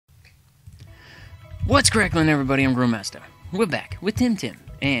What's cracklin', everybody? I'm Growmaster. We're back with TemTem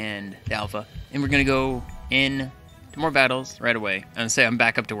and the Alpha, and we're gonna go in to more battles right away. And say I'm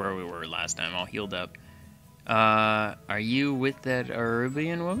back up to where we were last time, all healed up. Are you with that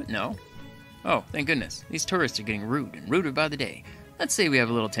Arabian woman? No. Oh, thank goodness. These tourists are getting rude and ruder by the day. Let's say we have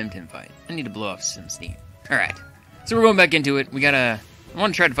a little TemTem fight. I need to blow off some steam. Alright, so we're going back into it. I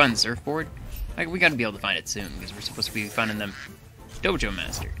want to try to find the surfboard. We gotta be able to find it soon, because we're supposed to be finding them. Dojo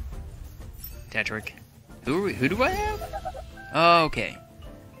Master. Tetrick. Who do I have? Oh, okay.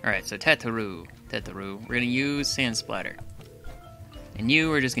 Alright, so Tetaru. We're gonna use Sand Splatter. And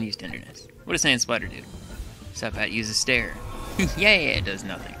you are just gonna use Tenderness. What does Sand Splatter do? Subpat uses Stare. Yeah, it does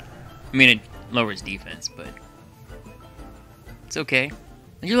nothing. I mean, it lowers defense, but it's okay.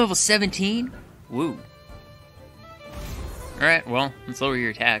 And you're level 17? Woo. Alright, well, let's lower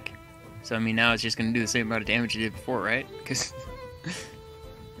your attack. So, I mean, now it's just gonna do the same amount of damage it did before, right? Because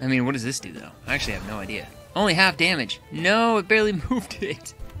I mean, what does this do, though? I actually have no idea. Only half damage. No, it barely moved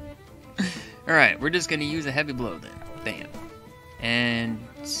it. Alright, we're just gonna use a heavy blow, then. Bam. And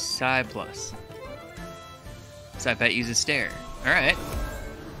Psi Plus. Psypat uses Stare. Alright.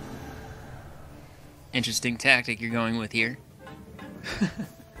 Interesting tactic you're going with here.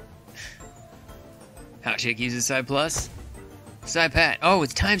 Hotchick uses Psi Plus. Psypat. Oh,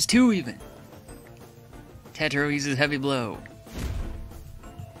 it's ×2 even. Tetro uses Heavy Blow.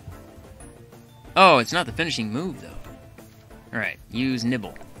 Oh, it's not the finishing move, though. Alright, use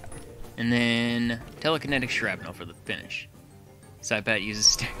Nibble. And then Telekinetic Shrapnel for the finish. Psypat uses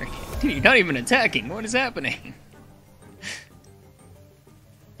Stare. Dude, you're not even attacking. What is happening?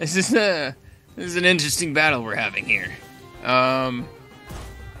 This is an interesting battle we're having here. I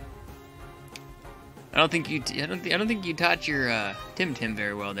don't think you taught your TemTem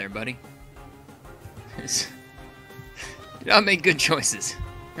very well there, buddy. Did not make good choices.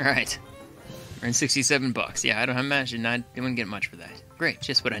 All right. We're in 67 bucks. Yeah, I imagine I didn't get much for that. Great,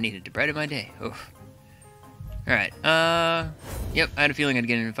 just what I needed to brighten my day. Oof. Alright, yep, I had a feeling I'd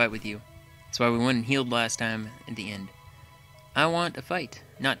get in a fight with you. That's why we went and healed last time at the end. I want a fight,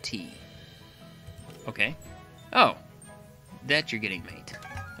 not tea. Okay. Oh. That you're getting, mate.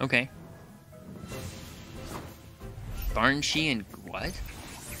 Okay. Barnshee and what?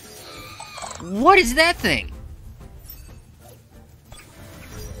 What is that thing?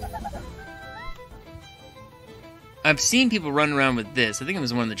 I've seen people run around with this. I think it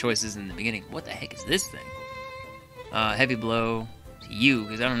was one of the choices in the beginning. What the heck is this thing? Heavy Blow to you,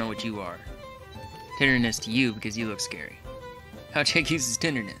 because I don't know what you are. Tenderness to you, because you look scary. Hotchick uses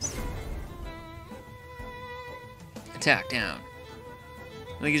Tenderness. Attack down.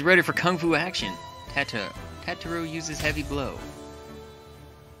 I think he's ready for Kung Fu action. Tataru uses Heavy Blow.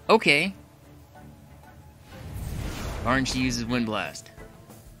 Okay. Orange uses Wind Blast.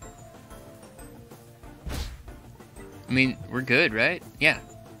 I mean, we're good, right? Yeah.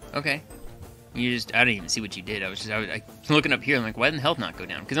 Okay. I didn't even see what you did. I was looking up here. I'm like, why didn't health not go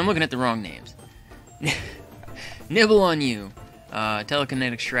down? Because I'm looking at the wrong names. Nibble on you.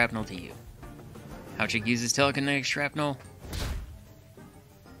 Telekinetic Shrapnel to you. Howchick uses Telekinetic Shrapnel.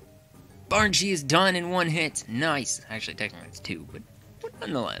 Barnshee is done in one hit. Nice. Actually, technically it's two, but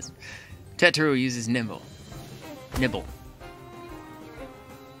nonetheless. Tetaru uses Nibble.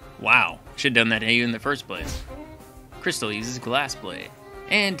 Wow. Should have done that to you in the first place. Crystal uses Glass Blade.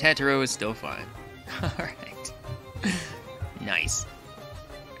 And Tataru is still fine. Alright. Nice.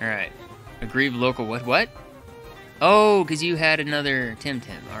 Alright. Aggrieved local what? Oh, because you had another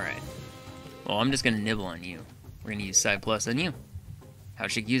TemTem. Alright. Well, I'm just going to nibble on you. We're going to use Psi Plus on you.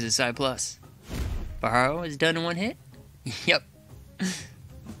 Howchick uses Psi Plus. Baharo is done in one hit? Yep.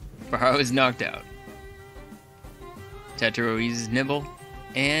 Baharo is knocked out. Tataru uses Nibble.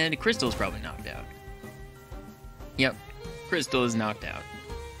 And Crystal's probably knocked out. Yep, Crystal is knocked out.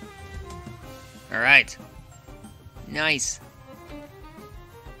 Alright. Nice.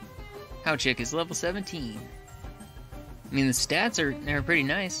 Howchick is level 17. I mean, the stats are pretty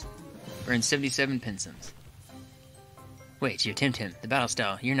nice. We're in 77 Temtems. Wait, you're TemTem, the battle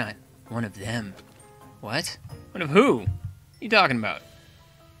style. You're not one of them. What? One of who? What are you talking about?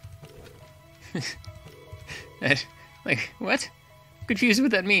 Like, what? I'm confused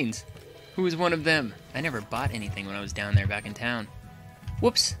what that means. Who is one of them? I never bought anything when I was down there back in town.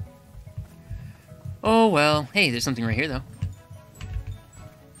 Whoops. Oh, well. Hey, there's something right here, though.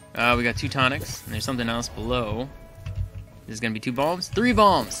 We got 2 tonics, and there's something else below. This is going to be 2 bombs? 3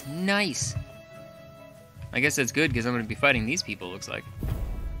 bombs! Nice! I guess that's good, because I'm going to be fighting these people, looks like.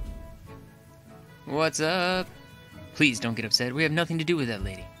 What's up? Please don't get upset. We have nothing to do with that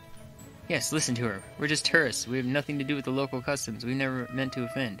lady. Yes, listen to her. We're just tourists. We have nothing to do with the local customs. We never meant to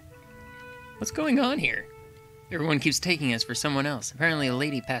offend. What's going on here? Everyone keeps taking us for someone else. Apparently a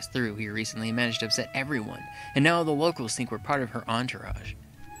lady passed through here recently and managed to upset everyone, and now all the locals think we're part of her entourage.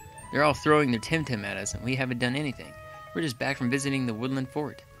 They're all throwing their Temtem at us, and we haven't done anything. We're just back from visiting the Woodland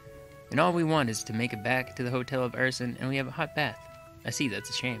Fort. And all we want is to make it back to the Hotel of Arson, and we have a hot bath. I see,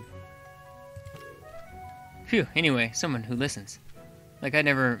 that's a shame. Phew, anyway, someone who listens. Like, I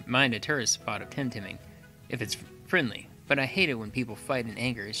never mind a tourist spot of Temteming, if it's friendly, but I hate it when people fight in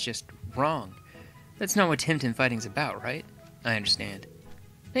anger. It's just wrong. That's not what Temtem fighting's about, right? I understand.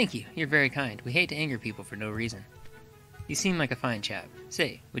 Thank you, you're very kind. We hate to anger people for no reason. You seem like a fine chap.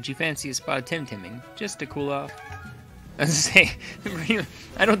 Say, would you fancy a spot of Temteming, just to cool off? I was gonna say,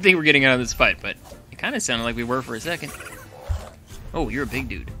 I don't think we're getting out of this fight, but it kind of sounded like we were for a second. Oh, you're a big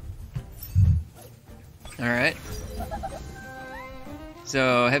dude. Alright.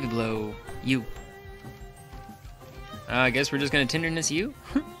 So, heavy blow, you. I guess we're just gonna tenderness you?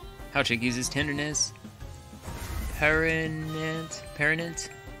 How chick uses tenderness. Paranent.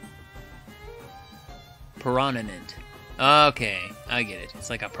 Okay, I get it. It's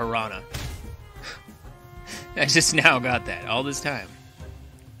like a piranha. I just now got that, all this time.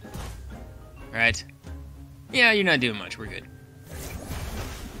 Right. Yeah, you're not doing much, we're good.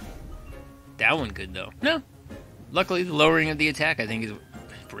 That one good, though. No. Luckily, the lowering of the attack, I think, has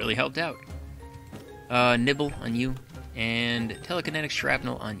really helped out. Nibble on you, and telekinetic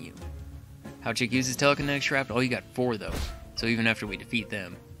shrapnel on you. How chick uses telekinetic shrapnel? Oh, you got 4, though. So even after we defeat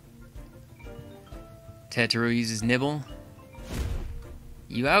them. Tetero uses nibble.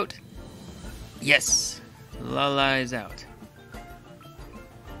 You out? Yes! Lala is out.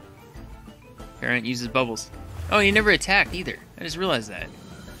 Parent uses bubbles. Oh, he never attacked either. I just realized that.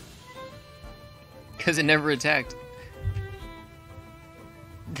 Because it never attacked.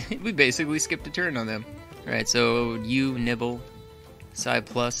 We basically skipped a turn on them. Alright, so you, nibble, Psi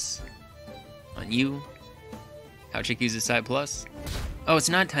plus on you. How chick uses Psi plus. Oh, it's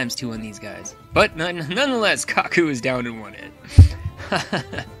not ×2 on these guys. But nonetheless, Kaku is down in one hit.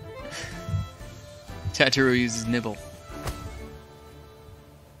 Tataro uses nibble.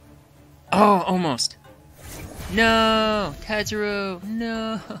 Oh, almost. No! Tataro,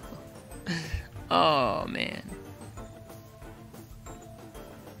 no! Oh, man.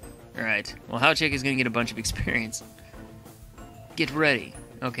 Alright, well, How Chick is gonna get a bunch of experience. Get ready.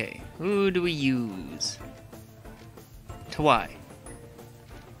 Okay, who do we use? Tawai.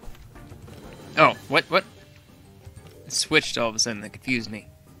 Oh, what? It switched all of a sudden, that confused me.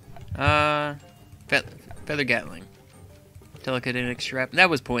 Feather Gatling. Telekinetic Shrapnel. That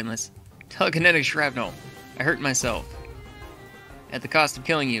was pointless. Telekinetic Shrapnel. I hurt myself. At the cost of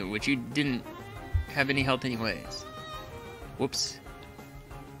killing you, which you didn't have any health anyways. Whoops.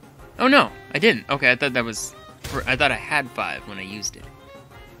 Oh no, I didn't. Okay, I thought that was... I thought I had 5 when I used it.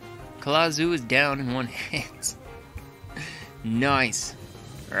 Kalazu is down in one hit. Nice.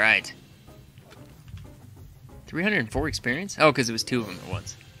 Alright. 304 experience? Oh, because it was 2 of them at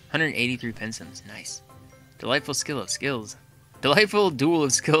once. 183 pensims. Nice. Delightful skill of skills. Delightful duel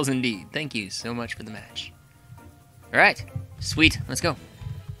of skills indeed. Thank you so much for the match. Alright. Sweet. Let's go.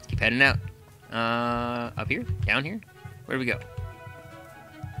 Let's keep heading out. Up here? Down here? Where do we go?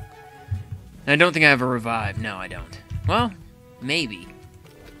 I don't think I have a revive. No, I don't. Well, maybe.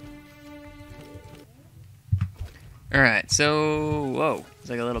 Alright, so... Whoa. It's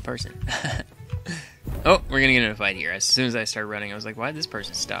like a little person. Oh, we're gonna get in a fight here. As soon as I started running, I was like, why did this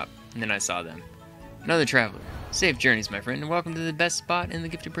person stop? And then I saw them. Another traveler. Safe journeys, my friend, and welcome to the best spot in the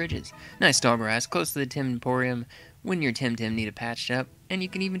Gifted Bridges. Nice tall grass, close to the Tim Emporium, when your Temtem need a patched up, and you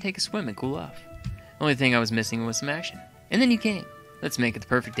can even take a swim and cool off. Only thing I was missing was some action. And then you came. Let's make it the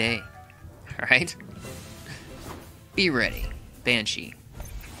perfect day. Alright? Be ready. Banshee.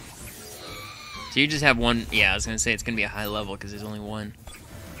 So you just have one... Yeah, I was gonna say it's gonna be a high level, because there's only one.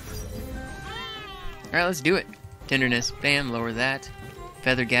 Alright, let's do it. Tenderness. Bam, lower that.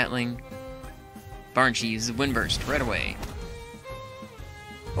 Feather Gatling. Barnshee uses Windburst right away.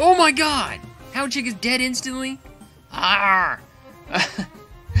 Oh my god! How Chick is dead instantly? Ah!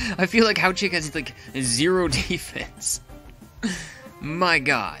 I feel like How Chick has like 0 defense. My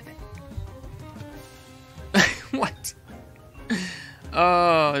god. What?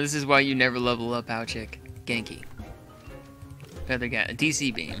 Oh, this is why you never level up How Chick. Genki. Feather Gatling.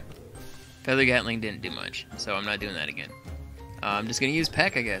 DC Beam. Feather Gatling didn't do much, so I'm not doing that again. I'm just gonna use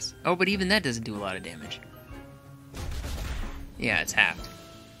Peck, I guess. Oh, but even that doesn't do a lot of damage. Yeah, it's halved.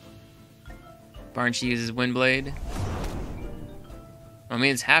 Barnshee uses Windblade. I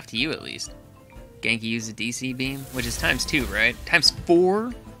mean, it's half to you at least. Genki uses DC Beam, which is ×2, right?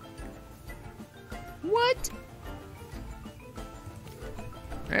 ×4? What?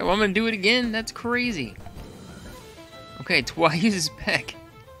 Alright, well, I'm gonna do it again. That's crazy. Okay, Twi uses Peck.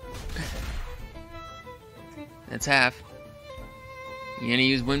 That's half. You gonna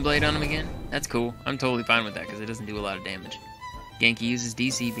use Windblade on him again? That's cool. I'm totally fine with that because it doesn't do a lot of damage. Genki uses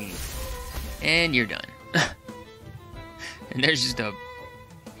DC Beam. And you're done. And there's just a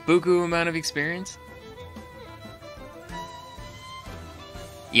buku amount of experience.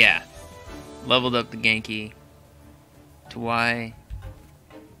 Yeah. Leveled up the Genki. Twi.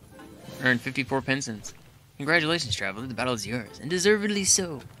 Earned 54 Pensons. Congratulations, Traveler. The battle is yours. And deservedly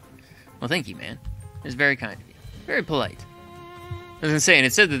so. Well, thank you, man. It was very kind of you. Very polite. I was gonna say, and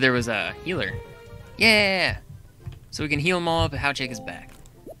it said that there was a healer. Yeah! So we can heal them all up, and Howcheck is back.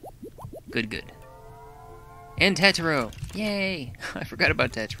 Good, good. And Tetero! Yay! I forgot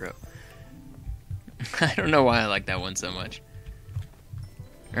about Tetero. I don't know why I like that one so much.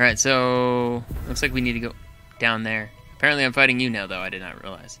 Alright, so... looks like we need to go down there. Apparently I'm fighting you now, though. I did not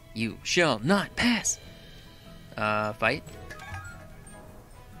realize. You shall not pass! Fight?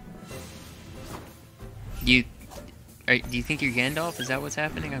 Do you think you're Gandalf? Is that what's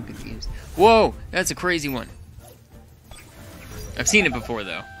happening? I'm confused. Whoa! That's a crazy one. I've seen it before,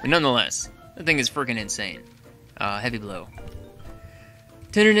 though. But nonetheless, that thing is freaking insane. Heavy blow.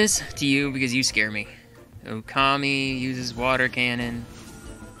 Tenderness to you, because you scare me. Okami uses water cannon.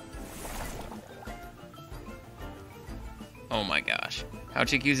 Oh my gosh.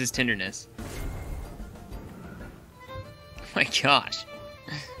 Howchick uses tenderness. Oh my gosh.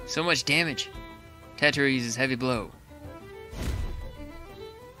 So much damage. Tetero uses heavy blow.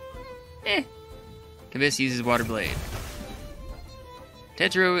 Kabis uses water blade.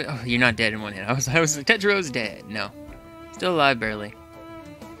 Tetero, oh, you're not dead in one hit. I was Tetero's dead. No. Still alive barely.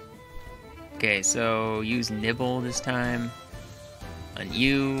 Okay, so use nibble this time. On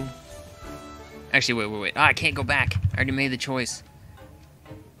you. Actually, wait. Ah, I can't go back. I already made the choice.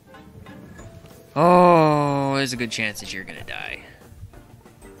 Oh, there's a good chance that you're gonna die.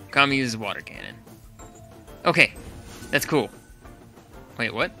 Kami uses water cannon. Okay, that's cool.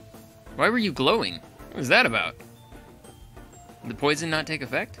 Wait, what? Why were you glowing? What was that about? Did the poison not take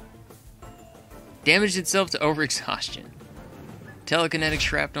effect? Damaged itself to overexhaustion. Telekinetic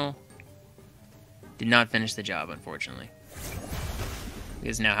shrapnel. Did not finish the job, unfortunately.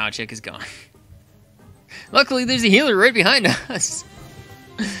 Because now Howchick is gone. Luckily, there's a healer right behind us.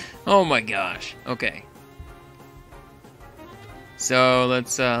 Oh my gosh. Okay. So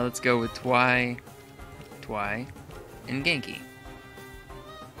let's go with Twi, and Genki.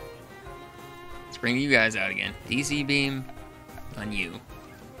 Let's bring you guys out again. DC beam on you.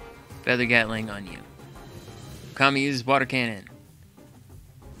 Feather Gatling on you. Kami uses water cannon.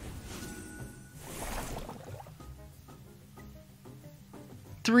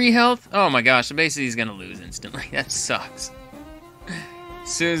 Three health? Oh my gosh, so basically he's gonna lose instantly. That sucks.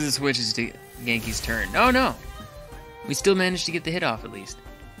 As soon as it switches to Genki's turn. Oh no! We still managed to get the hit off at least.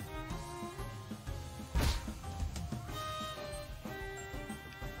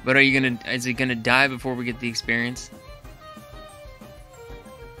 But is he gonna die before we get the experience?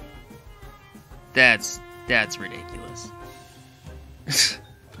 That's ridiculous.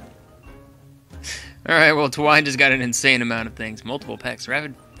 Alright, well, Twine just got an insane amount of things. Multiple pecks.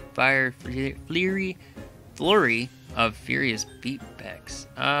 Rapid fire, flurry of furious beat pecks.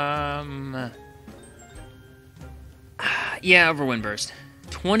 Yeah, over Windburst.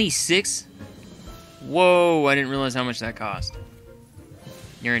 26? Whoa, I didn't realize how much that cost.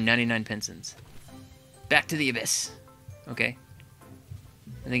 You're in 99 Pensons. Back to the abyss. Okay.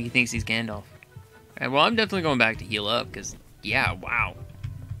 I think he thinks he's Gandalf. Alright, well, I'm definitely going back to heal up, because, yeah, wow.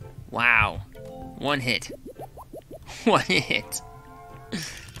 Wow. One hit. One hit.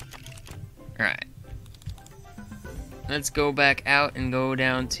 Alright. Let's go back out and go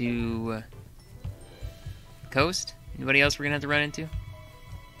down to coast. Anybody else we're gonna have to run into?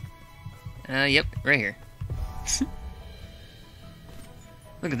 Yep, right here.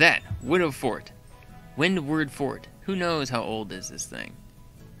 Look at that. Widow Fort. Windward Fort. Who knows how old is this thing?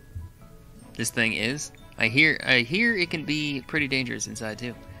 This thing is? I hear it can be pretty dangerous inside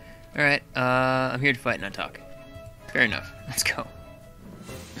too. Alright, I'm here to fight, not talk. Fair enough. Let's go.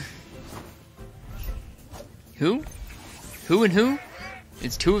 Who? Who and who?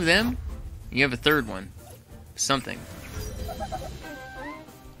 It's two of them? And you have a third one. Something.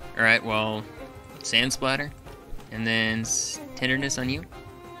 Alright, well, Sand Splatter. And then Tenderness on you.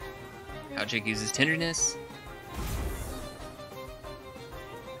 Howchick uses Tenderness.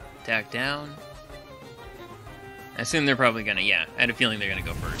 Attack down. I assume they're probably gonna, yeah. I had a feeling they're gonna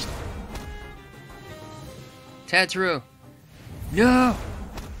go first. Tatru! No!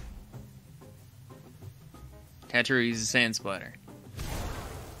 Tatru uses Sand Splatter.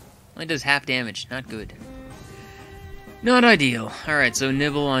 Only does half damage. Not good. Not ideal. Alright, so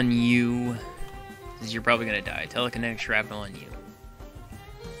nibble on you. Because you're probably gonna die. Telekinetic shrapnel on you.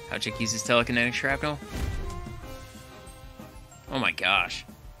 Howchick uses telekinetic shrapnel. Oh my gosh.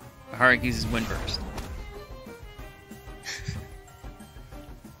 Baharik uses Windburst.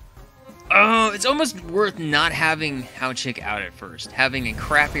 Oh, it's almost worth not having Howchick out at first. Having a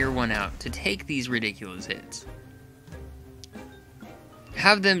crappier one out to take these ridiculous hits.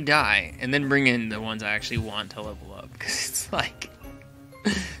 Have them die, and then bring in the ones I actually want to level up. Because it's like...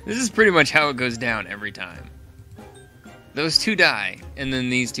 this is pretty much how it goes down every time. Those two die, and then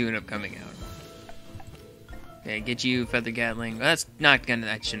these two end up coming out. Okay, get you, Feather Gatling. Well, that's not gonna...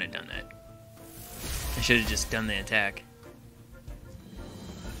 I shouldn't have done that. I should have just done the attack.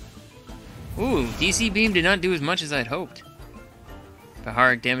 Ooh, DC Beam did not do as much as I'd hoped.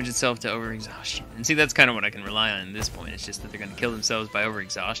 Baharik damaged itself to overexhaustion. And see, that's kind of what I can rely on at this point. It's just that they're going to kill themselves by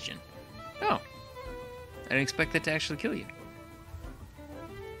overexhaustion. Oh. I didn't expect that to actually kill you.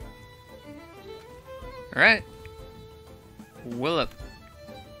 Alright. Willip.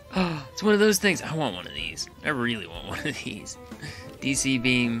 Oh, it's one of those things. I want one of these. I really want one of these. DC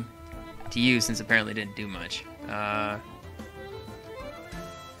Beam to you, since apparently it didn't do much.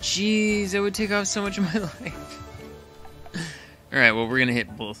 Jeez, that would take off so much of my life. Alright, well, we're gonna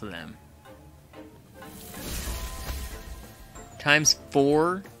hit both of them. Times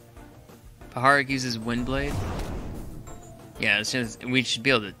 4. Baharik uses Windblade. Yeah, it's just, we should be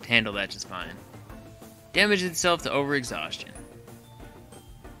able to handle that just fine. Damage itself to overexhaustion.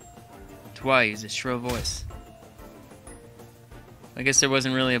 Twi uses Shrill Voice. I guess there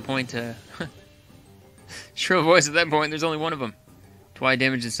wasn't really a point to... Shrill Voice at that point, there's only one of them. Twi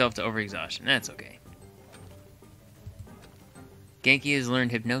damaged itself to overexhaustion. That's okay. Genki has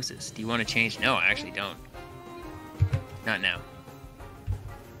learned Hypnosis. Do you want to change? No, I actually don't. Not now.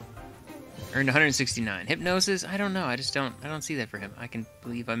 Earned 169. Hypnosis? I don't know. I don't see that for him. I can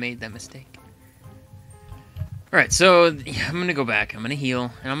believe I made that mistake. Alright, so yeah, I'm gonna go back. I'm gonna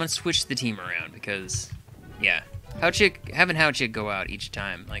heal, and I'm gonna switch the team around because, yeah. Having Howchick go out each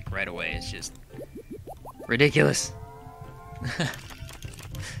time, like, right away is just ridiculous.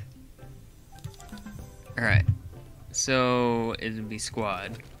 Alright, so it would be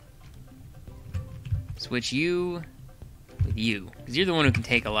squad. Switch you with you, because you're the one who can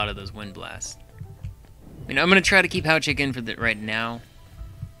take a lot of those wind blasts. I mean, I'm going to try to keep Howchick in for the right now.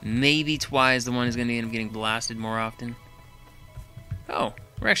 Maybe Twi is the one who's going to end up getting blasted more often. Oh,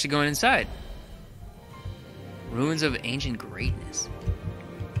 we're actually going inside. Ruins of Ancient Greatness.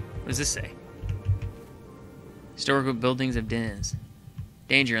 What does this say? Historical buildings of dens.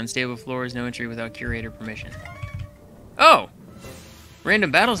 Danger, unstable floors, no entry without curator permission. Oh! Random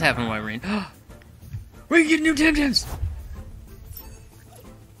battles happen while we're in. We can get new Temtems!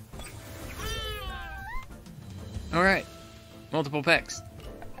 Alright. Multiple pecs.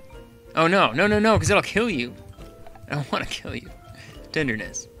 Oh no, no, no, no, because it'll kill you. I don't want to kill you.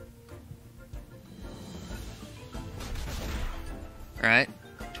 Tenderness. Alright.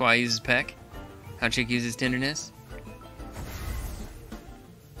 Twi uses peck. Howchick uses tenderness.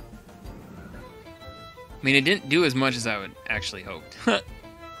 I mean, it didn't do as much as I would actually hoped.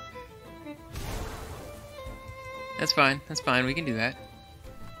 That's fine. That's fine. We can do that.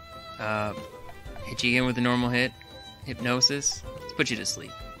 Hit you again with a normal hit. Hypnosis. Let's put you to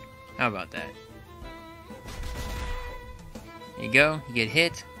sleep. How about that? There you go. You get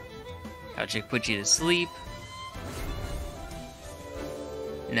hit. Howchick put you to sleep.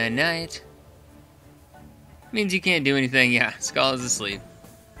 Night-night. Means you can't do anything. Yeah, Skull is asleep.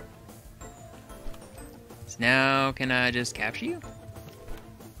 So now, can I just capture you?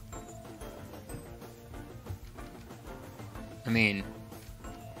 I mean...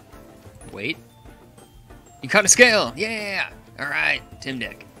 Wait. You caught a scale! Yeah! Alright, Tim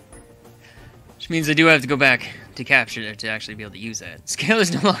Deck. Which means I do have to go back to capture it to actually be able to use that. Scale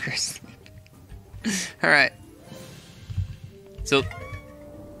is no longer asleep. Alright. So...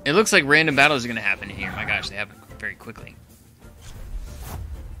 It looks like random battles are going to happen in here. My gosh, they happen very quickly.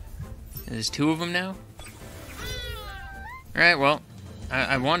 There's 2 of them now? Alright, well,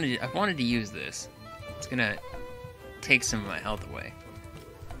 I wanted to use this. It's going to take some of my health away.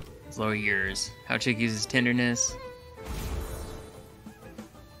 Let's lower yours. Howchick uses tenderness.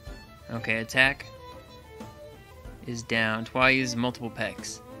 Okay, attack is down. Twi uses multiple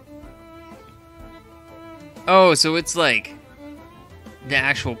pecs. Oh, so it's like... the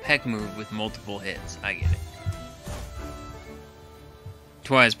actual peck move with multiple hits. I get it.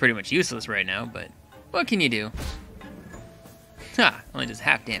 Twi is pretty much useless right now, but what can you do? Ha! Only does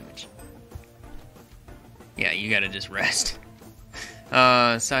half damage. Yeah, you gotta just rest.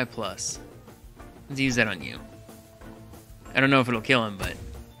 Psi Plus. Let's use that on you. I don't know if it'll kill him, but...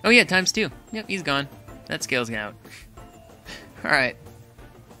 Oh yeah, ×2. Yep, he's gone. That scales out. Alright.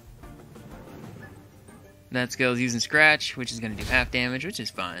 That scale's using Scratch, which is going to do half damage, which is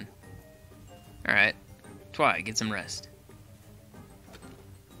fine. Alright. Twi, get some rest.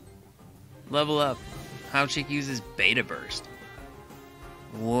 Level up. How Chick uses Beta Burst.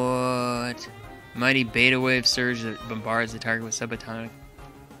 What? Mighty Beta Wave Surge that bombards the target with subatomic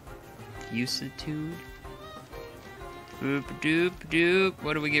Fusitude. Boop doop doop.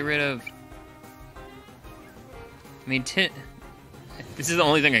 What do we get rid of? I mean, this is the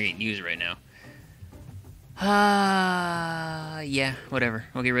only thing I can use right now. Yeah, whatever.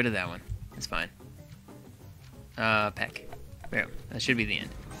 We'll get rid of that one. That's fine. Peck. There. That should be the end.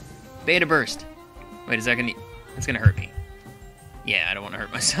 Beta Burst. Wait, is that gonna... That's gonna hurt me. Yeah, I don't want to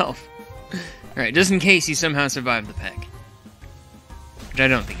hurt myself. Alright, just in case you somehow survive the peck. Which I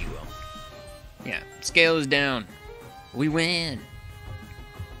don't think you will. Yeah, scale is down. We win.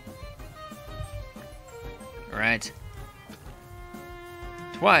 Alright.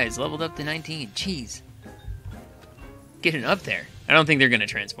 Twice leveled up to 19. Jeez. Getting up there. I don't think they're gonna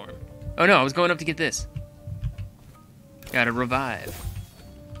transform. Oh no, I was going up to get this. Gotta revive.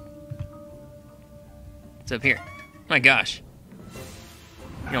 It's up here. My gosh.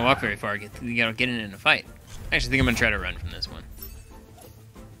 You don't walk very far, you gotta get in a fight. I actually think I'm gonna try to run from this one.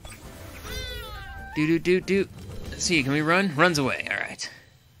 Do. Let's see, can we run? Runs away, alright.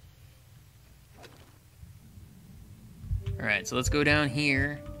 Alright, so let's go down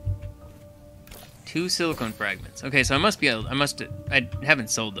here. 2 silicone fragments. Okay, so I must be able, I haven't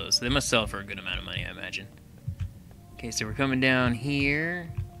sold those, so they must sell for a good amount of money, I imagine. Okay, so we're coming down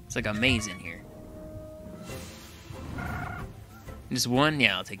here. It's like a maze in here. Just one?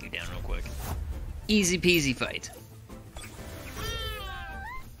 Yeah, I'll take you down real quick. Easy peasy fight.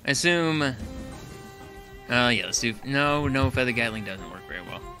 I assume... yeah, let's do... No, Feather Gatling doesn't work very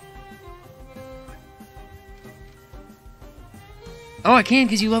well. Oh, I can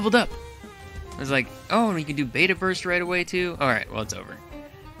because you leveled up. I was like, oh, and you can do Beta Burst right away too? Alright, well, it's over.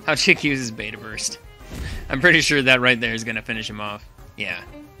 How Chick uses Beta Burst. I'm pretty sure that right there is going to finish him off. Yeah.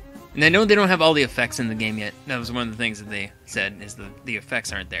 And I know they don't have all the effects in the game yet. That was one of the things that they said, is the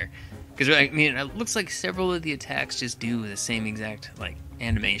effects aren't there. Because, I mean, it looks like several of the attacks just do the same exact, like,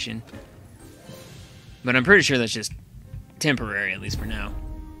 animation. But I'm pretty sure that's just temporary, at least for now.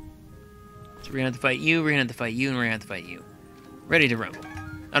 So we're going to have to fight you, we're going to have to fight you, and we're going to have to fight you. Ready to rumble.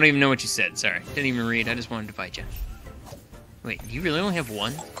 I don't even know what you said, sorry. Didn't even read, I just wanted to fight you. Wait, you really only have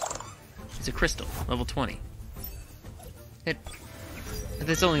one? It's a crystal, level 20.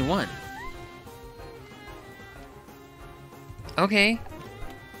 That's only one. Okay.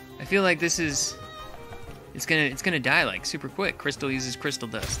 I feel like this is... It's gonna die, like, super quick. Crystal uses crystal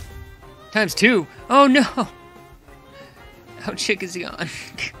dust. ×2! Oh, no! How Chick is he on?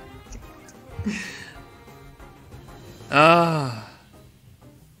 Oh.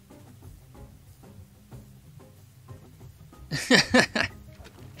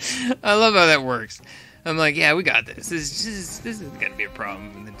 I love how that works. I'm like, yeah, we got this. This isn't gonna be a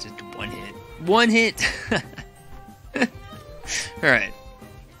problem. It's just one hit. One hit! Alright.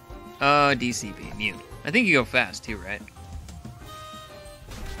 DCP, immune. I think you go fast too, right?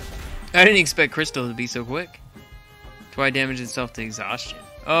 I didn't expect Crystal to be so quick. Twi damaged itself to exhaustion.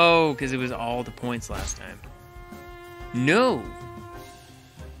 Oh, because it was all the points last time. No!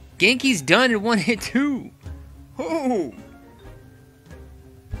 Genki's done in one hit too! Oh!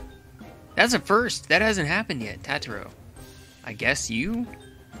 That's a first. That hasn't happened yet, Tataro. I guess you?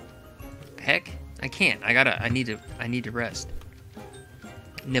 Peck? I can't. I need to rest.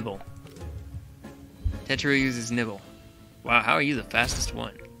 Nibble. Tataro uses Nibble. Wow, how are you the fastest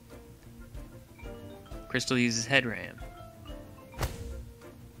one? Crystal uses Head Ram.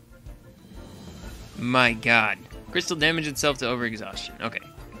 My god. Crystal damaged itself to overexhaustion. Okay.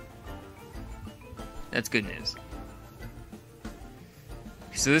 That's good news.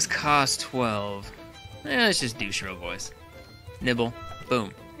 So this costs 12. Let's just do Shrill Voice. Nibble.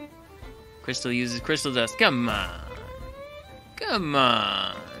 Boom. Crystal uses Crystal Dust. Come on. Come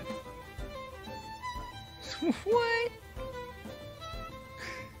on. What?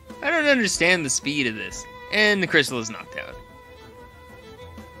 I don't understand the speed of this. And the crystal is knocked out.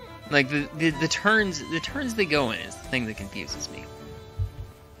 Like, the turns they go in is the thing that confuses me.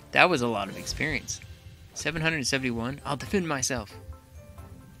 That was a lot of experience. 771? I'll defend myself.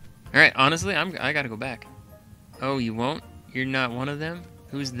 Alright, honestly, I gotta go back. Oh, you won't? You're not one of them?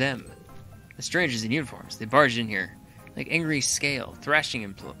 Who's them? The strangers in uniforms. They barged in here. Like angry scale, thrashing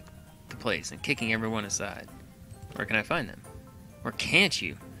into place and kicking everyone aside. Where can I find them? Or can't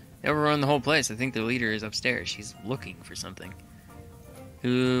you? They overrun the whole place. I think the leader is upstairs. She's looking for something.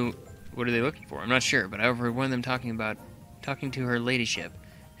 What are they looking for? I'm not sure, but I overheard one of them talking to her ladyship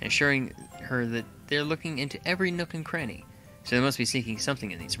and assuring her that they're looking into every nook and cranny. So they must be seeking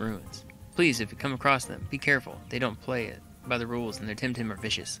something in these ruins. Please, if you come across them, be careful. They don't play it by the rules, and their Temtem are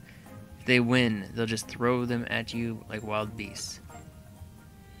vicious. If they win, they'll just throw them at you like wild beasts.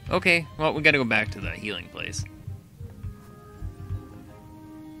 Okay, well, we gotta go back to the healing place.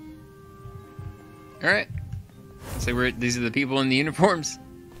 Alright. So these are the people in the uniforms.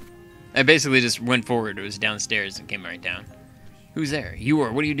 I basically just went forward. It was downstairs and came right down. Who's there? You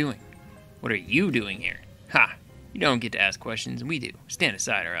are. What are you doing? What are you doing here? Ha! You don't get to ask questions. We do. Stand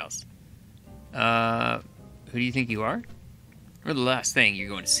aside or else. Who do you think you are? We're the last thing you're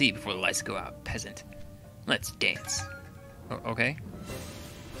going to see before the lights go out, peasant. Let's dance. Okay.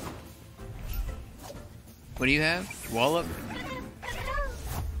 What do you have? Wallop?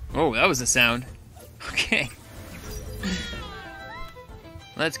 Oh, that was a sound. Okay.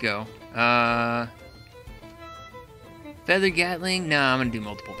 Let's go. Feather Gatling? Nah, I'm gonna do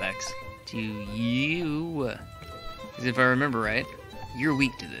multiple pecks. To you. Because if I remember right, you're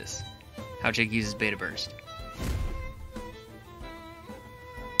weak to this. Howchick uses Beta Burst.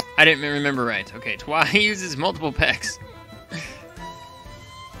 I didn't remember right. Okay, Twy uses multiple pecks.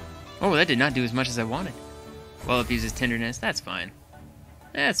 Oh, that did not do as much as I wanted. Wallop uses Tenderness. That's fine.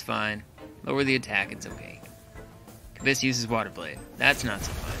 That's fine. Lower the attack. It's okay. Kabyss uses Water Blade. That's not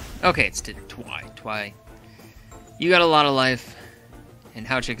so fine. Okay, it's to Twy. Twy. You got a lot of life. And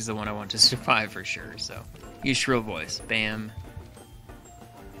Howchick is the one I want to survive for sure, so. Use Shrill Voice. Bam.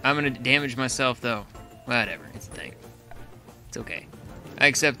 I'm gonna damage myself, though. Whatever. It's a thing. It's okay. I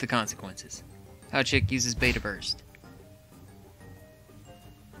accept the consequences. Howchick uses Beta Burst.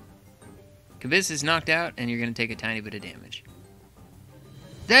 Kabyss is knocked out, and you're gonna take a tiny bit of damage.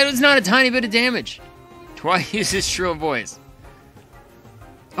 That was not a tiny bit of damage! Twy uses Shrill Voice.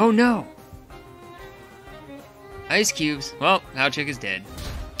 Oh no! Ice Cubes. Well, Howchick is dead.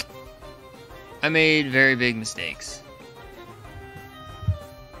 I made very big mistakes.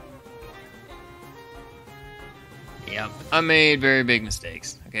 Yep, I made very big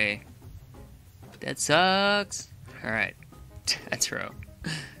mistakes, okay? That sucks. Alright. Tetro.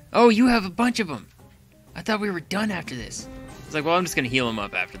 Oh, you have a bunch of them! I thought we were done after this. I was like, well, I'm just gonna heal him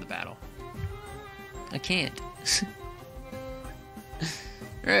up after the battle. I can't.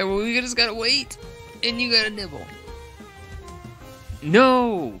 Alright, well, we just gotta wait. And you gotta nibble.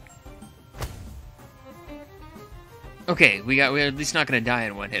 No! Okay, we're at least not gonna die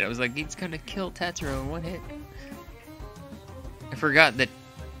in one hit. I was like, he's gonna kill Tetro in one hit. I forgot that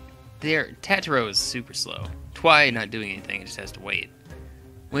Tetro is super slow. Twy not doing anything, it just has to wait.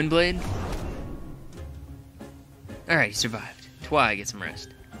 Windblade? Alright, he survived. Twy, get some rest.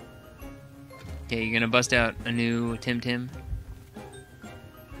 Okay, you're gonna bust out a new TemTem.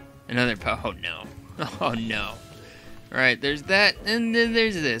 Another oh no. Oh no. Alright, there's that, and then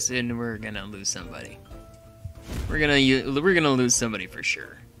there's this, and we're gonna lose somebody. We're gonna lose somebody for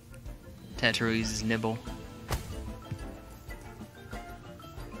sure. Tetro uses Nibble.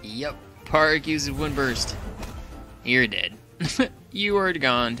 Yep. Park uses Windburst. You're dead. You are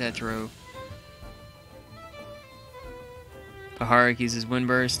gone, Tetro. Paharik uses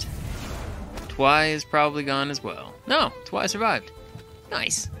Windburst. Twy is probably gone as well. No, Twy survived.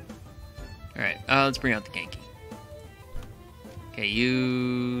 Nice. Alright, let's bring out the Genki. Okay,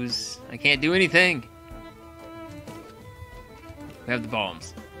 use... I can't do anything. We have the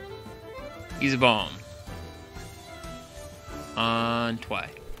bombs. Use a bomb. On Twy.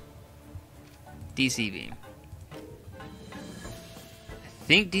 DC Beam. I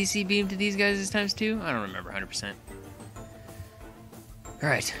think DC Beam to these guys is ×2? I don't remember 100%.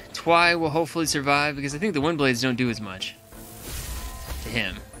 Alright, Twy will hopefully survive because I think the Windblades don't do as much to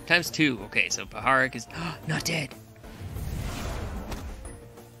him. ×2. Okay, so Paharik is not dead.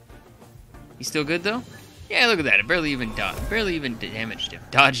 He's still good though? Yeah, look at that. It barely even damaged him.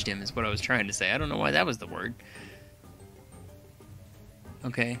 Dodged him is what I was trying to say. I don't know why that was the word.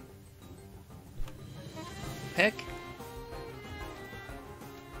 Okay. Peck?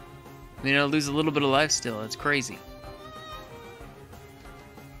 I mean, I'll lose a little bit of life still. That's crazy.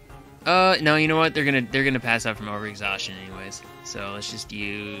 No, you know what? They're gonna pass out from overexhaustion anyways. So let's just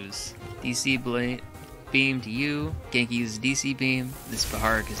use DC Beam to you. Genki uses DC Beam. This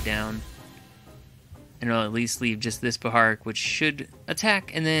Paharik is down. And I'll at least leave just this Paharik, which should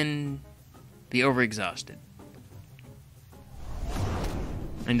attack and then be overexhausted.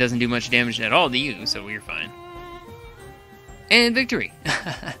 And doesn't do much damage at all to you, so we're fine. And victory!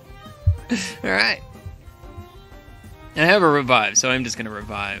 Alright. And I have a revive, so I'm just gonna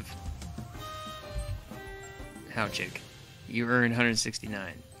revive. Howchick. You earn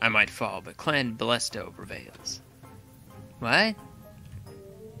 169. I might fall, but Clan Balesto prevails. What?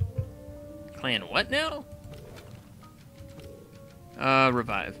 Clan what now?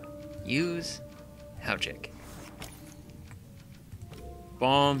 Revive. Use Howchick.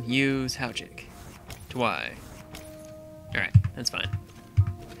 Bomb, use Howchick. Twy. Alright, that's fine.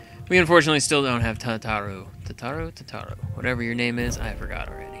 We unfortunately still don't have Tataru. Tataru? Whatever your name is, I forgot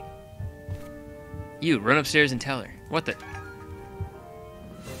already. You, run upstairs and tell her. What the?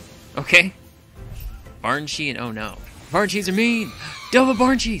 Okay. Barnshee and oh no. Barnshees are mean! Double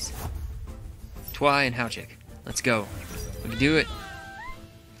Barnshees! Twy and Howchick. Let's go. We can do it.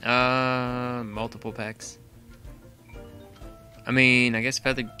 Multiple packs. I mean, I guess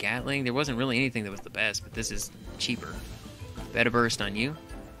Feather Gatling. There wasn't really anything that was the best, but this is cheaper. Beta Burst on you.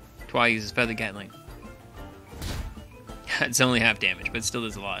 Twy uses Feather Gatling. It's only half damage, but it still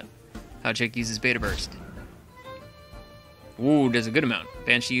does a lot. Howchick uses Beta Burst. Ooh, does a good amount.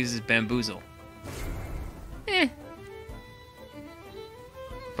 Banshee uses Bamboozle.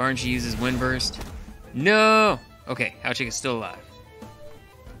 Barnshee uses Wind Burst. No! Okay, Howchick is still alive.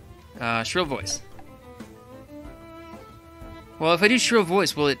 Shrill Voice. Well, if I do Shrill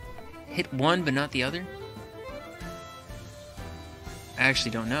Voice, will it hit one but not the other? I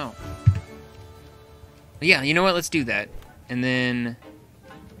actually don't know. Yeah, you know what? Let's do that. And then...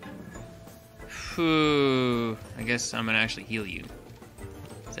 I guess I'm gonna actually heal you.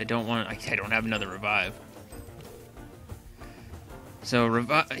 Because I don't want... I don't have another revive. So,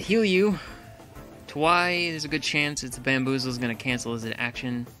 heal you. Twy, there's a good chance it's Bamboozle's gonna cancel as an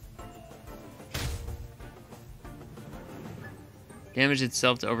action. Damage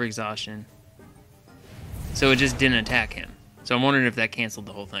itself to overexhaustion. So it just didn't attack him. So I'm wondering if that canceled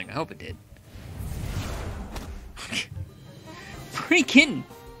the whole thing. I hope it did. Freaking!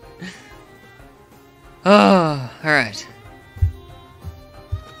 Oh, alright.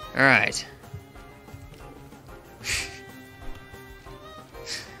 Alright.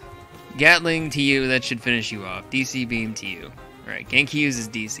 Gatling to you, that should finish you off. DC Beam to you. Alright, Genki uses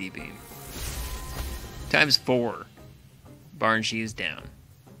DC Beam. Times 4. Barnshee is down.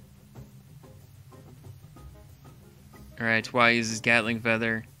 Alright, Twy uses Gatling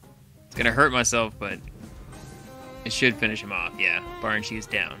Feather. It's gonna hurt myself, but it should finish him off. Yeah, Barnshee is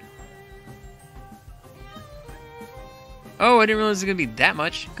down. Oh, I didn't realize it was gonna be that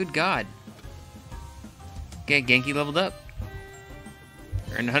much. Good God. Okay, Genki leveled up.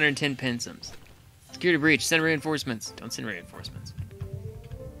 Earned 110 Temtems. Security breach. Send reinforcements. Don't send reinforcements.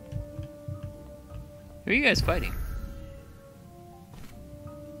 Who are you guys fighting?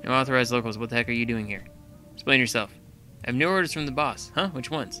 No authorized locals. What the heck are you doing here? Explain yourself. I have new orders from the boss. Huh? Which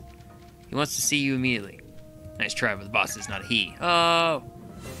ones? He wants to see you immediately. Nice try, but the boss is not a he. Oh!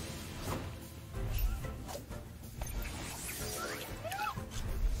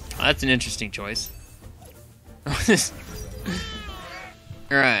 That's an interesting choice.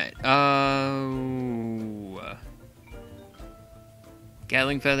 Alright,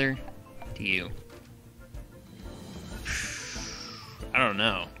 Gatling Feather to you. I don't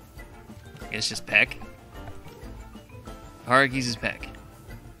know. I guess just Peck. Harik uses Peck.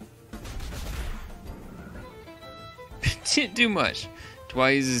 Didn't do much. Twy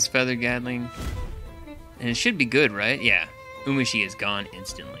uses Feather Gatling. And it should be good, right? Yeah. Umishi is gone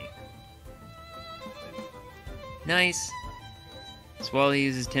instantly. Nice. Swally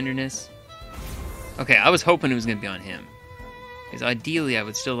uses Tenderness. Okay, I was hoping it was going to be on him. Because ideally, I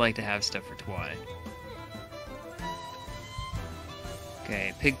would still like to have stuff for Twy.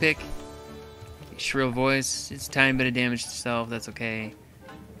 Okay, Pick. Shrill Voice. It's a tiny bit of damage to self. That's okay.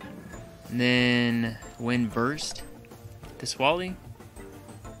 And then Wind Burst to Swally.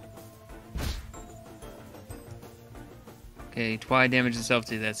 Okay, Twy damage itself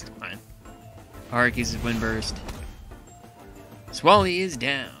too. That's fine. Harik uses Wind Burst. Swally is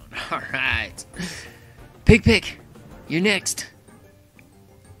down. Alright. Pick. You're next.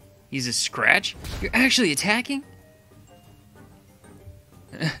 Use a Scratch? You're actually attacking?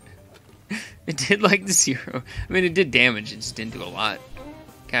 It did like the 0. I mean, it did damage. It just didn't do a lot.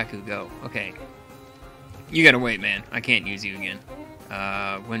 Kaku, go. Okay. You gotta wait, man. I can't use you again.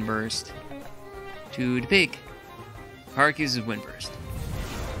 Wind Burst. To the Pig. Harik uses Wind Burst.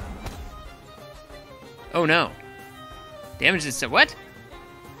 Oh no. Damage is what?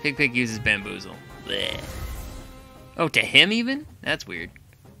 Pick uses Bamboozle. Blech. Oh, to him even? That's weird.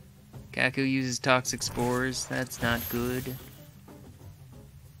 Kaku uses Toxic Spores. That's not good.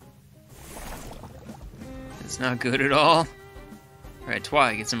 That's not good at all. Alright,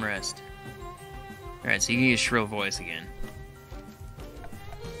 Twy, get some rest. Alright, so you can use Shrill Voice again.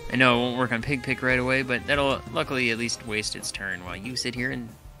 I know it won't work on Pig right away, but that'll luckily at least waste its turn while you sit here and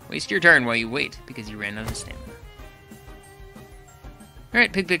waste your turn while you wait, because you ran out of stamina.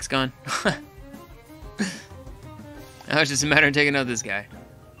 Alright, Pig's gone. Now it's just a matter of taking out this guy.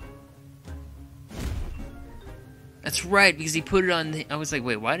 That's right, because he put it on the... I was like,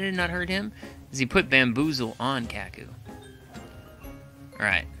 wait, why did it not hurt him? Because he put Bamboozle on Kaku.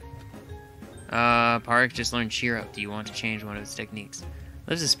 Alright. Park just learned Cheer Up. Do you want to change one of its techniques?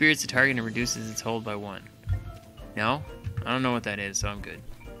 Lifts the spirits to target and reduces its hold by 1. No? I don't know what that is, so I'm good.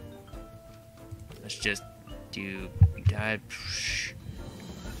 Let's just do... Die.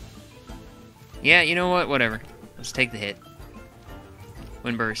 Yeah, you know what? Whatever. Let's take the hit.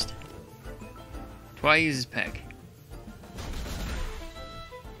 Wind Burst. Twi uses Peck.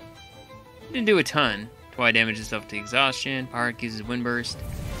 Didn't do a ton. Twi damages itself to exhaustion. Park uses Wind Burst,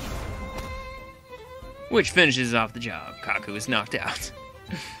 which finishes off the job. Kaku is knocked out.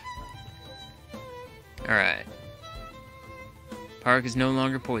 Alright. Park is no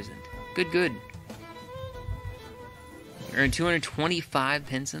longer poisoned. Good. Earn 225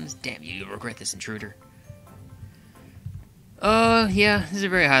 Temtems. Damn, you'll regret this, intruder. Yeah, there's a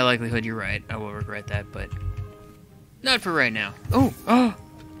very high likelihood you're right. I will regret that, but not for right now. Oh!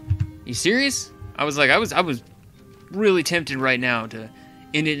 You serious? I was really tempted right now to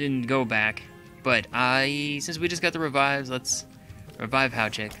end it and go back, but since we just got the revives, let's revive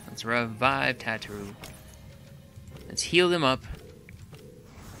Howchick. Let's revive Tataru. Let's heal them up.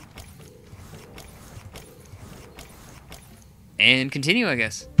 And continue, I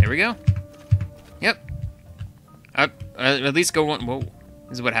guess. There we go. Yep. At least go one... Whoa. This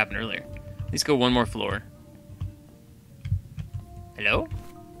is what happened earlier. At least go one more floor. Hello?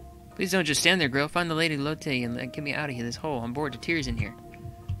 Please don't just stand there, girl. Find the Lady Lotte and get me out of here. This hole. I'm bored to tears in here.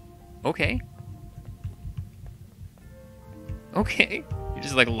 Okay. Okay. You're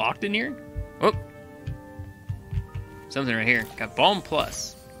just, like, locked in here? Oh. Something right here. Got Balm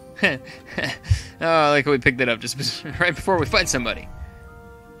Plus. Oh, I like how we picked that up just right before we fight somebody.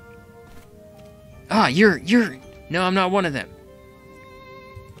 Ah, you're... No, I'm not one of them.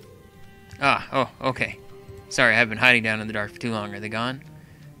 Oh, okay. Sorry, I've been hiding down in the dark for too long. Are they gone?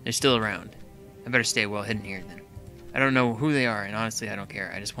 They're still around. I better stay well hidden here, then. I don't know who they are, and honestly, I don't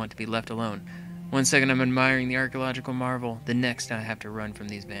care. I just want to be left alone. One second I'm admiring the archaeological marvel, the next I have to run from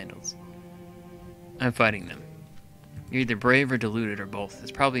these vandals. I'm fighting them. You're either brave or deluded, or both.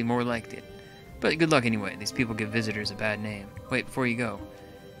 It's probably more like it. But good luck anyway. These people give visitors a bad name. Wait, before you go.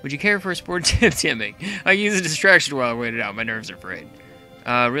 Would you care for a sport TemTemming? I use a distraction while I wait it out. My nerves are frayed.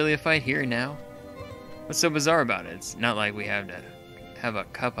 Really a fight here and now? What's so bizarre about it? It's not like we have to have a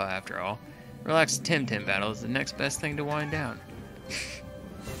cuppa after all. Relaxed TemTem battle is the next best thing to wind down.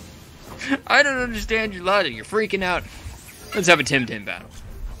 I don't understand your logic. You're freaking out. Let's have a TemTem battle.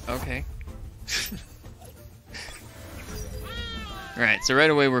 Okay. Alright, so right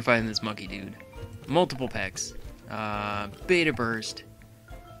away we're fighting this monkey dude. Multiple pecks. Beta Burst.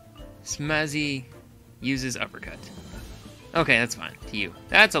 Smazzy uses Uppercut. Okay, that's fine. To you.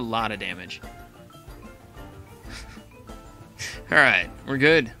 That's a lot of damage. Alright, we're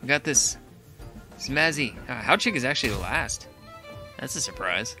good. We got this. Smazzy. Howchick is actually the last. That's a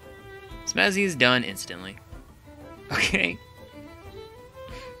surprise. Smazzy is done instantly. Okay.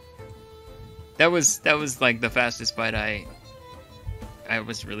 That was like the fastest fight I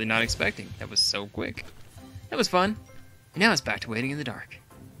was really not expecting. That was so quick. That was fun. And now it's back to waiting in the dark.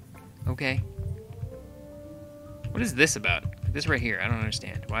 Okay. What is this about? This right here, I don't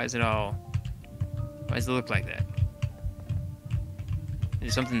understand. Why does it look like that? Is there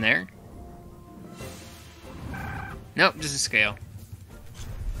something there? Nope, just a scale.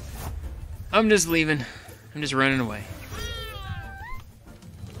 I'm just leaving. I'm just running away.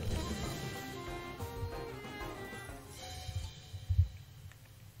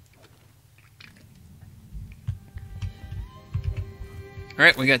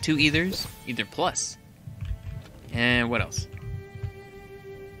 Alright, we got 2 ethers. Ether plus. And what else?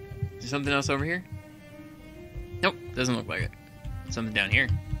 Is there something else over here? Nope, doesn't look like it. Something down here.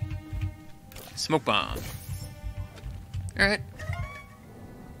 Smoke bomb. Alright.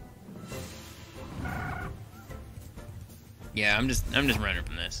 Yeah, I'm just running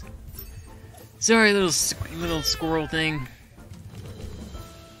from this. Sorry, little squirrel thing.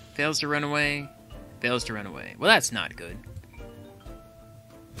 Fails to run away. Fails to run away. Well, that's not good.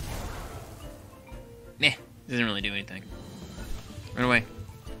 Meh, doesn't really do anything. Run away.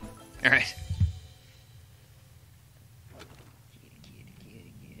 Alright.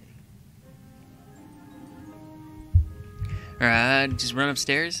 Alright, just run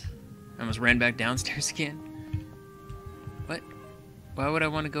upstairs. I almost ran back downstairs again. What? Why would I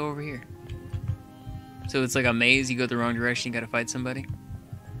want to go over here? So it's like a maze, you go the wrong direction, you gotta fight somebody?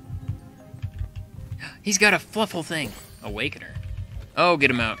 He's got a fluffle thing. Awakener. Oh, get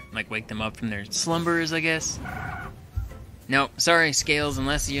him out. Like, wake them up from their slumbers, I guess. No, sorry, Scales,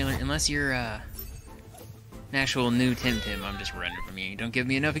 unless you're an actual new Temtem, I'm just running from you. You don't give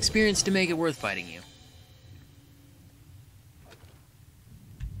me enough experience to make it worth fighting you.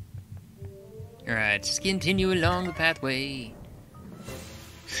 Alright, just continue along the pathway.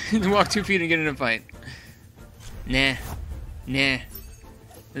 Walk 2 feet and get in a fight. Nah. Nah.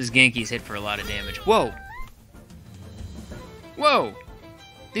 Those Genki's hit for a lot of damage. Whoa! Whoa!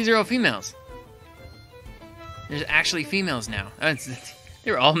 These are all females. There's actually females now.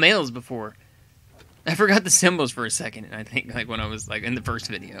 They were all males before. I forgot the symbols for a second, I think, like when I was like in the first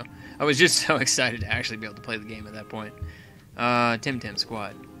video. I was just so excited to actually be able to play the game at that point. Temtem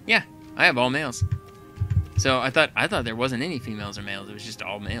squad. Yeah, I have all males. So I thought there wasn't any females or males, it was just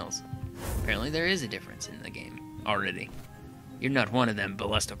all males. Apparently there is a difference in the game already. You're not one of them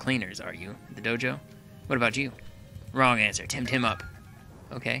Ballesto cleaners, are you? At the dojo? What about you? Wrong answer. Temtem up.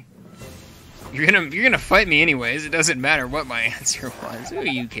 Okay. You're gonna fight me anyways. It doesn't matter what my answer was. Who are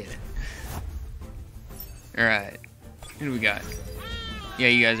you kidding? Alright. Who do we got? Yeah,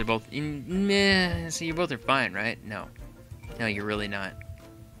 you guys are both meh. So you both are fine, right? No. No, you're really not.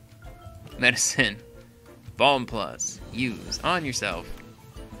 Medicine. Balm plus. Use on yourself.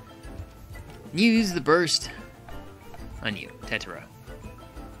 Use the burst on you. Tetra.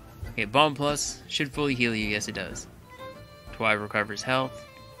 Okay, Balm plus should fully heal you. Yes, it does. Twi recovers health.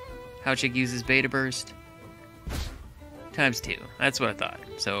 Howchick uses Beta Burst. ×2. That's what I thought.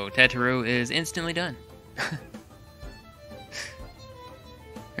 So Teteru is instantly done.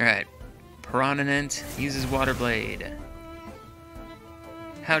 Alright. Piranhanent uses Water Blade.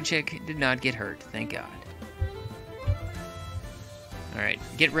 Howchick did not get hurt, thank God. Alright,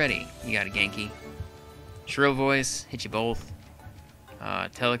 get ready. You got a Genki. Shrill Voice, hit you both.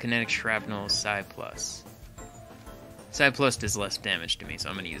 Telekinetic Shrapnel, Psi Plus. Psi Plus does less damage to me, so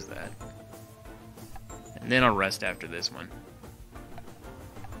I'm going to use that. And then I'll rest after this one.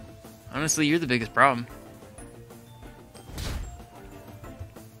 Honestly, you're the biggest problem.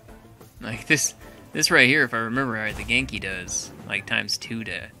 Like, this right here, if I remember right, the Genki does, like, ×2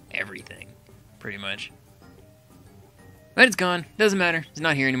 to everything. Pretty much. But it's gone. Doesn't matter. It's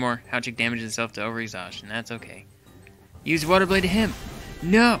not here anymore. Howchick damages itself to overexhaustion. That's okay. Use Water Blade to him.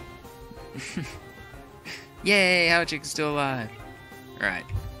 No! Yay, Howchick is still alive. Alright.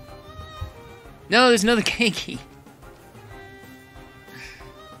 No, there's another Genki.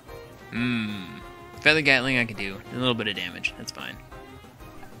 Feather Gatling I could do. A little bit of damage. That's fine.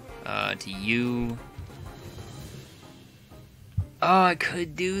 To you. Oh, I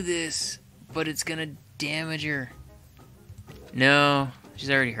could do this, but it's gonna damage her. No, she's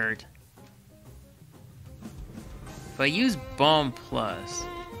already hurt. If I use Balm Plus,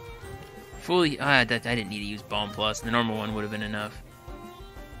 fully, I didn't need to use Balm Plus. The normal one would have been enough.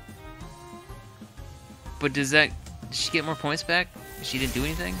 But does she get more points back? She didn't do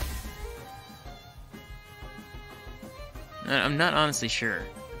anything? I'm not honestly sure.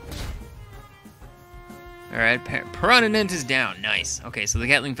 Alright, Piranhanent is down. Nice. Okay, so the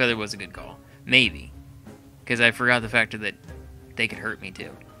Gatling Feather was a good call. Maybe. Because I forgot the factor that they could hurt me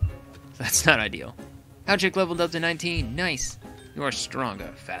too. So that's not ideal. Howchick leveled up to 19. Nice. You are stronger,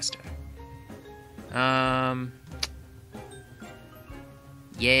 faster.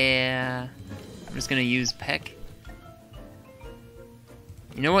 Yeah. I'm just gonna use Peck.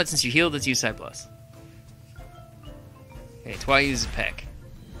 You know what? Since you healed, let's use Psi Plus. Okay, Twi uses Peck.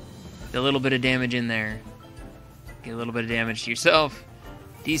 Get a little bit of damage in there. Get a little bit of damage to yourself.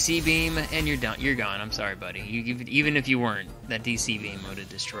 DC beam, and you're done. You're gone. I'm sorry, buddy. Even if you weren't, that DC beam would have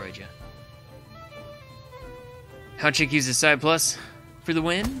destroyed you. Howchick uses Psi Plus for the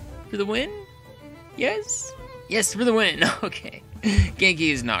win. For the win? Yes. Yes, for the win. Okay. Genki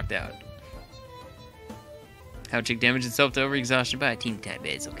is knocked out. Howchick damaged itself to overexhaustion by a team type.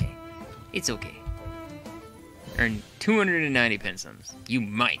 It's okay. It's okay. Earn 290 pensums. You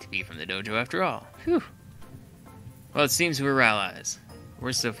might be from the dojo after all. Whew. Well, it seems we're allies.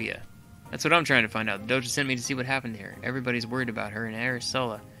 Where's Sophia? That's what I'm trying to find out. The dojo sent me to see what happened to her. Everybody's worried about her in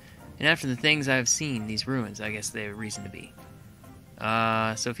Aristola. And after the things I've seen, these ruins, I guess they have reason to be.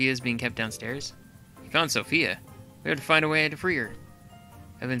 Sophia's being kept downstairs? You found Sophia? We have to find a way to free her.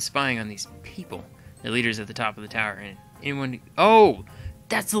 I've been spying on these people. The leaders at the top of the tower, and anyone... Oh!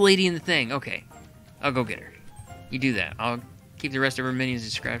 That's the lady in the thing. Okay. I'll go get her. You do that. I'll keep the rest of her minions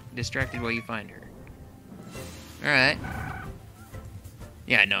distracted while you find her. Alright.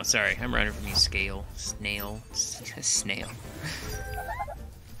 Yeah, no, sorry. I'm running from you, Snail. Snail.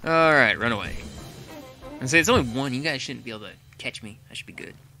 Alright, run away. And say it's only one. You guys shouldn't be able to catch me. I should be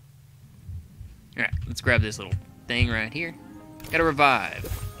good. Alright, let's grab this little thing right here. Gotta revive.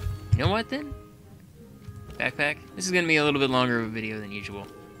 You know what, then? Backpack. This is gonna be a little bit longer of a video than usual.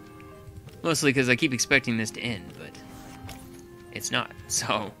 Mostly because I keep expecting this to end, but it's not.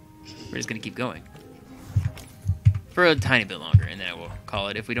 So, we're just gonna keep going. For a tiny bit longer, and then I will call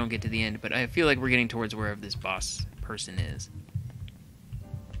it if we don't get to the end. But I feel like we're getting towards wherever this boss person is.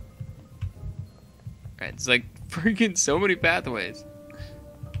 Alright, it's like freaking so many pathways.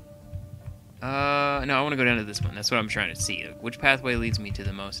 No, I want to go down to this one. That's what I'm trying to see. Which pathway leads me to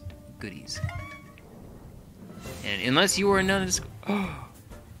the most goodies? And unless you are none of this... Oh!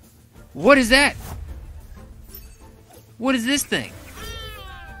 What is that? What is this thing?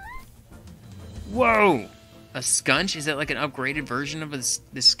 Whoa! A scunch? Is that like an upgraded version of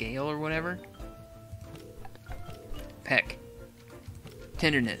the scale or whatever? Peck.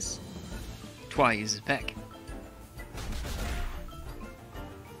 Tenderness. Twi uses peck.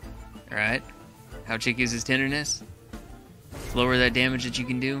 Alright. How Chick uses tenderness. Lower that damage that you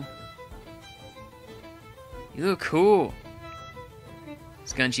can do. You look cool.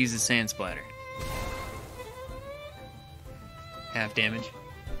 Scunch uses sand splatter. Half damage.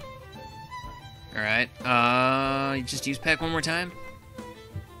 Alright. You just use peck one more time.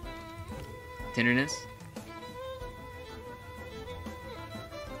 Tenderness.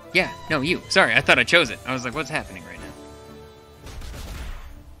 Yeah, no, you. Sorry, I thought I chose it. I was like, what's happening right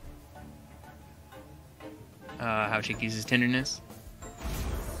now? How Chick uses tenderness.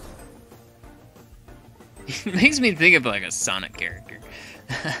 It makes me think of like a Sonic character.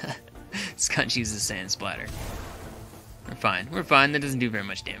 Scunch uses sand splatter. We're fine. We're fine. That doesn't do very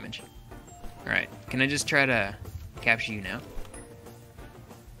much damage. Alright, can I just try to capture you now?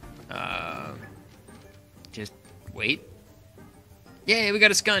 Just wait. Yay, we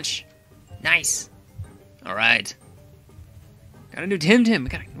got a Scunch. Nice. Alright. Got a new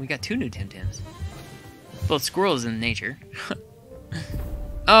Temtem. We got 2 new Temtems. Both squirrels in nature.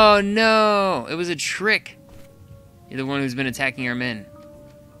 Oh no! It was a trick. You're the one who's been attacking our men.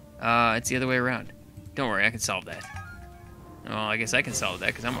 It's the other way around. Don't worry, I can solve that. Well, I guess I can solve that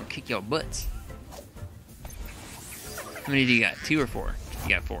because I'm gonna kick your butts. How many do you got? 2 or 4? You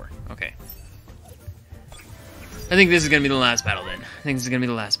got 4. Okay. I think this is gonna be the last battle then.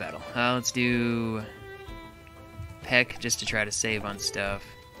 Let's do Peck just to try to save on stuff.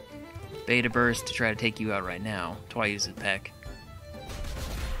 Beta Burst to try to take you out right now. Twi uses Peck.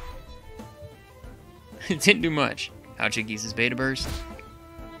 It didn't do much. How Chick uses Beta Burst.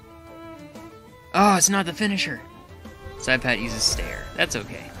 Oh, it's not the finisher. Sidepat uses Stare. That's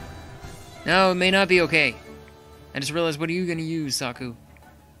okay. No, it may not be okay. I just realized, what are you gonna use, Saku?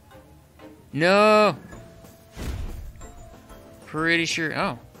 No! Pretty sure...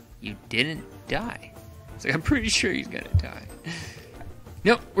 Oh, you didn't die. It's like, I'm pretty sure he's gonna die.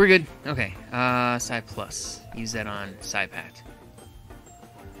 Nope, we're good. Okay, Psy Plus. Use that on Sidepat.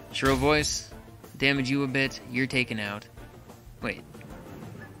 Shrill Voice. Damage you a bit. You're taken out. Wait.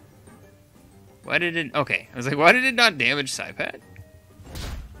 Why did it... Okay, I was like, why did it not damage Sidepat?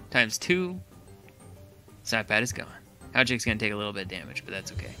 Times 2. Sidepat is gone. How Chick's gonna take a little bit of damage, but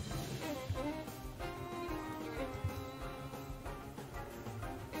that's okay.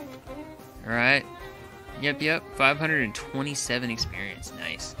 Alright. Yep. 527 experience.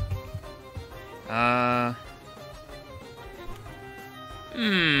 Nice.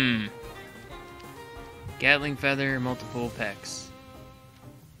 Gatling Feather, multiple pecks.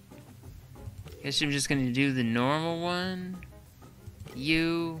 Guess I'm just gonna do the normal one.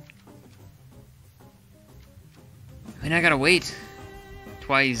 You. I mean, I gotta wait.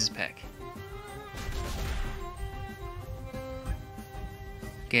 Twi uses peck.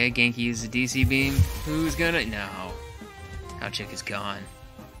 Okay, Genki uses DC beam. Who's gonna... No. How Chick is gone.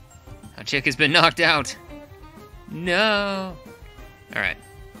 How Chick has been knocked out. No. Alright.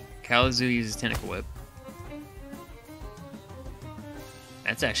 Kawazu uses Tentacle Whip.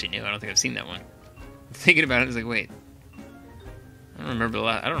 That's actually new. I don't think I've seen that one. Thinking about it, I was like, wait. I don't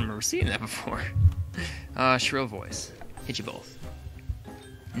remember seeing that before. Shrill Voice. Hit you both.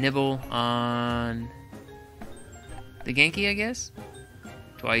 Nibble on the Genki, I guess?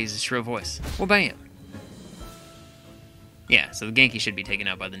 Twi uses Shrill Voice. Well, bam. Yeah, so the Genki should be taken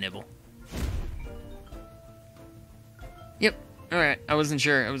out by the Nibble. Yep. Alright, I wasn't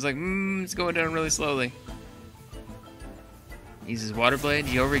sure. I was like, it's going down really slowly. Uses Water Blade.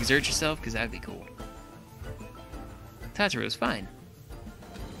 Do you overexert yourself? Because that'd be cool. Tatsuro's fine.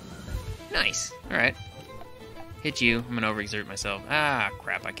 Nice. Alright. Hit you. I'm gonna overexert myself. Ah,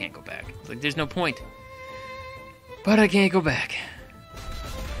 crap, I can't go back. It's like, there's no point. But I can't go back.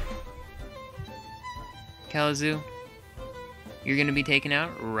 Kalamazoo, you're gonna be taken out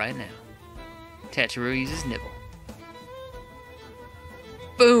right now. Tataru uses Nibble.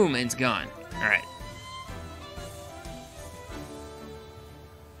 Boom, and it's gone. Alright.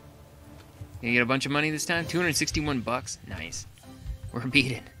 You get a bunch of money this time? 261 bucks? Nice. We're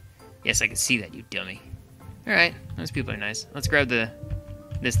beaten. Yes, I can see that, you dummy. Alright, those people are nice. Let's grab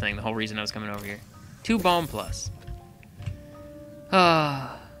this thing, the whole reason I was coming over here. 2 bomb plus.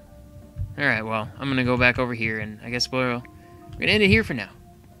 Ah. Alright, well, I'm gonna go back over here, and I guess we're gonna end it here for now.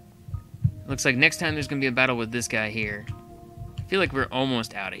 Looks like next time there's gonna be a battle with this guy here. I feel like we're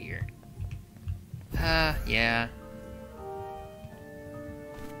almost out of here. Yeah.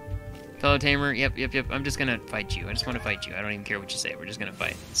 Fellow Tamer, yep. I'm just gonna fight you. I just want to fight you. I don't even care what you say. We're just gonna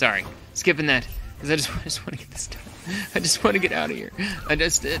fight. Sorry. Skipping that. Because I just want to get this done. I just want to get out of here. I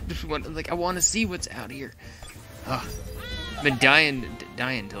just want, like, I want to see what's out of here. Ugh. I've been dying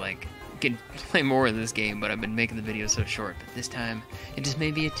to, like, play more of this game, but I've been making the video so short. But this time, it just may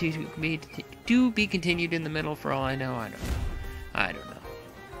be to be continued in the middle for all I know. I don't know.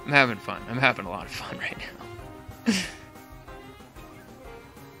 I'm having fun. I'm having a lot of fun right now.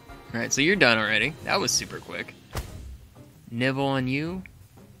 Alright, so you're done already. That was super quick. Nibble on you.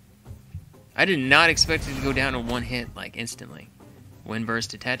 I did not expect it to go down in one hit, like, instantly. Wind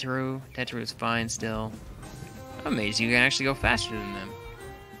burst to Tataru. Tataru's fine still. I'm amazed you can actually go faster than them.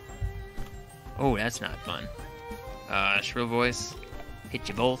 Oh, that's not fun. Shrill voice. Hit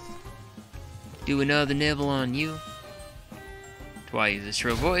you both. Do another nibble on you. Twi uses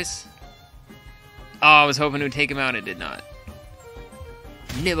shrill voice. Oh, I was hoping it would take him out. It did not.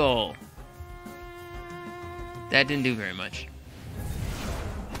 Nibble. That didn't do very much.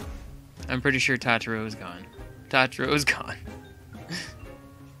 I'm pretty sure Tataru is gone. Tataru is gone.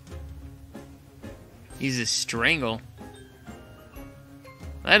 Uses strangle.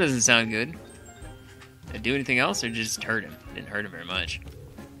 That doesn't sound good. Did it do anything else or just hurt him? Didn't hurt him very much.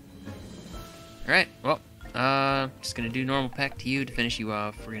 Alright, well, just gonna do normal peck to you to finish you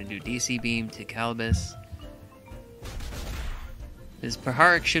off. We're gonna do DC beam to Calibus. This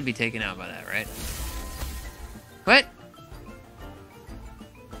Paharic should be taken out by that, right? What?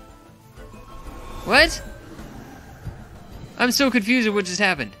 What? I'm so confused at what just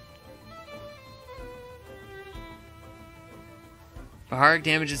happened. Paharic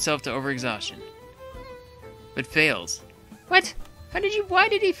damages itself to overexhaustion. But fails. What? Why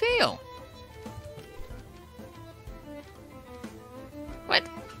did he fail? What?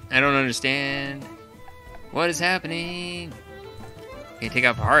 I don't understand. What is happening? Okay, take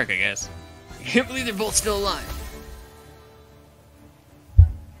out Paharic, I guess. I can't believe they're both still alive.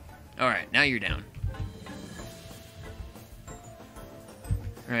 Alright, now you're down.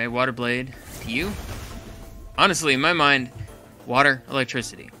 Alright, Water Blade to you. Honestly, in my mind, water,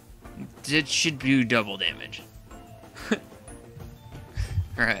 electricity. It should do double damage.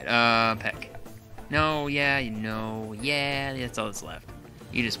 Alright, Peck. No, yeah, yeah, that's all that's left.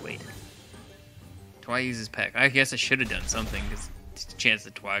 You just wait. Twi uses Peck. I guess I should have done something, because there's a chance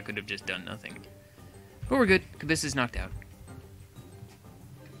that Twi could have just done nothing. But we're good. Kabis is knocked out.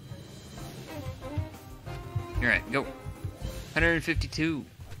 Alright, go. 152.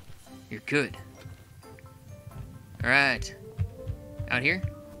 You're good. Alright. Out here?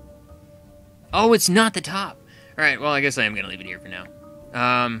 Oh, it's not the top. Alright, well, I guess I am going to leave it here for now.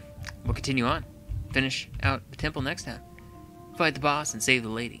 We'll continue on. Finish out the temple next time. Fight the boss and save the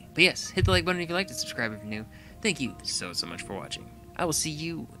lady. But yes, hit the like button if you liked it, subscribe if you're new. Thank you so much for watching. I will see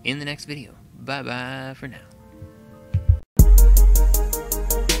you in the next video. Bye-bye for now.